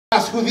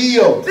más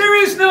judío.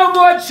 There is no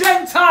more Ya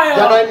no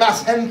Gentile. hay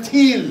más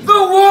gentil. The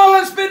wall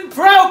has been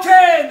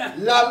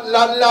broken.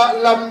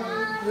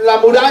 La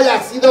muralla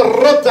ha sido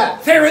rota.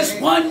 There is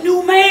one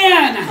new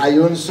man. Hay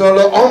un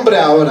solo hombre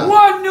ahora.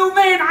 One new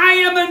man. I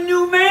am a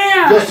new Yo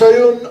man. soy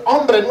un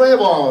hombre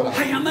nuevo ahora.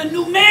 I am a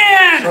new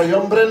man. Soy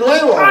hombre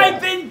nuevo I've ahora.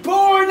 been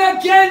born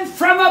again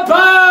from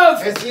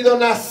above. He sido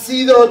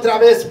nacido otra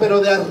vez,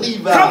 pero de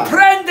arriba.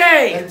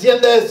 Comprende.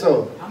 ¿Entiende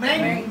eso?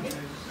 Amen.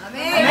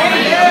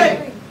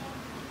 Amen.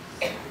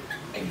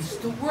 It's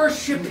the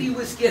worship he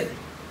was given.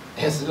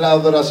 Es la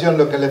adoración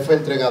lo que le fue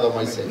entregado a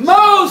Moisés.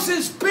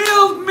 Moses,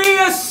 build me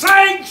a Dios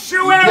le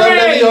dijo a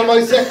sanctuary.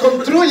 Moisés,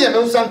 construyeme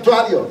un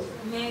santuario.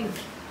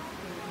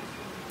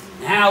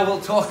 Now we'll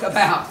talk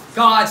about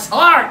God's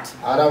heart.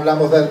 Ahora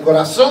hablamos del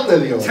corazón de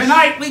Dios.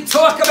 Tonight we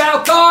talk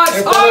about God's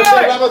Esta noche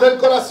heart. hablamos del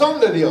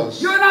corazón de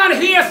Dios. You're not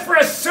here for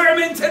a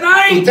sermon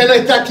tonight. Usted no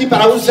está aquí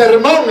para un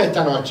sermón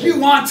esta noche. You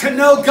want to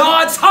know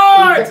God's Usted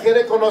heart.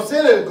 quiere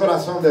conocer el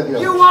corazón de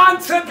Dios. You want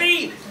to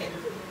be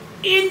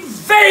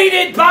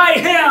invaded by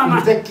Him.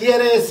 Usted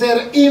quiere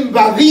ser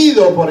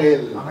invadido por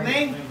Él.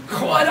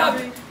 Caught up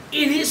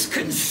in His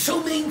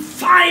consuming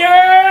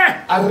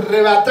fire.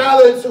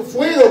 Arrebatado en su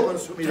fuego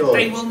consumidor.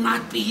 They will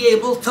not be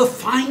able to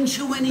find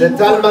you De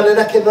tal anymore.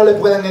 manera que no le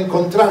puedan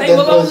encontrar They will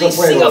dentro de only ese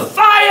see a fuego.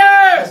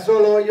 fire. Que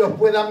solo ellos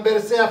puedan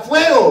verse a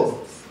fuego.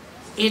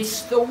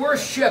 It's the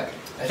worship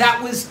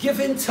that was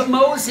given to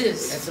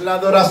Moses. Es la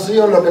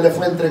adoración lo que le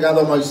fue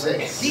entregado a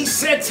Moisés. He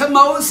said to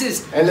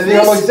Moses, Él le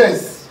dijo a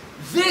Moisés,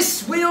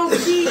 this will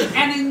be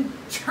an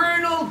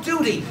eternal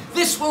duty.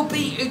 This will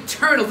be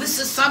eternal. This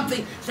is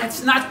something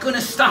that's not going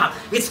to stop.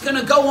 It's going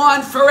to go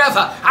on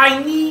forever.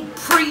 I need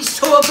priests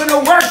who are going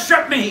to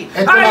worship me.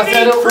 esto va I a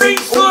ser need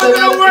priests who un are going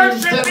to deber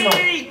worship interno.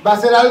 me. Va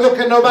a ser algo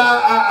que no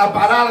va a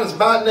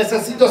parar.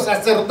 Necesito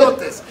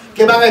sacerdotes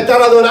que van a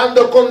estar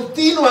adorando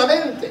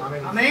continuamente.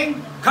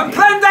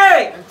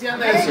 Comprende?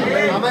 ¿Entiende eso?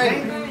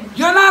 Amén.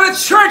 You're not a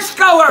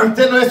churchgoer.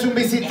 Usted no es un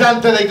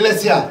visitante de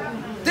iglesia.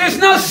 There's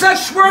no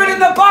such word in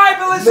the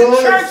Bible as a No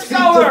existe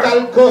churchgoer.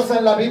 tal cosa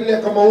en la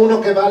Biblia como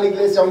uno que va a la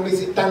iglesia, un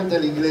visitante de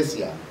la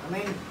iglesia.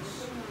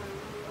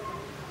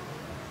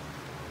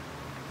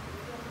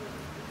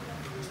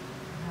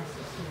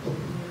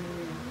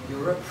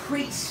 You're a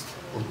priest.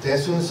 Usted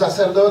es un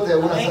sacerdote,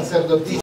 una sacerdotisa.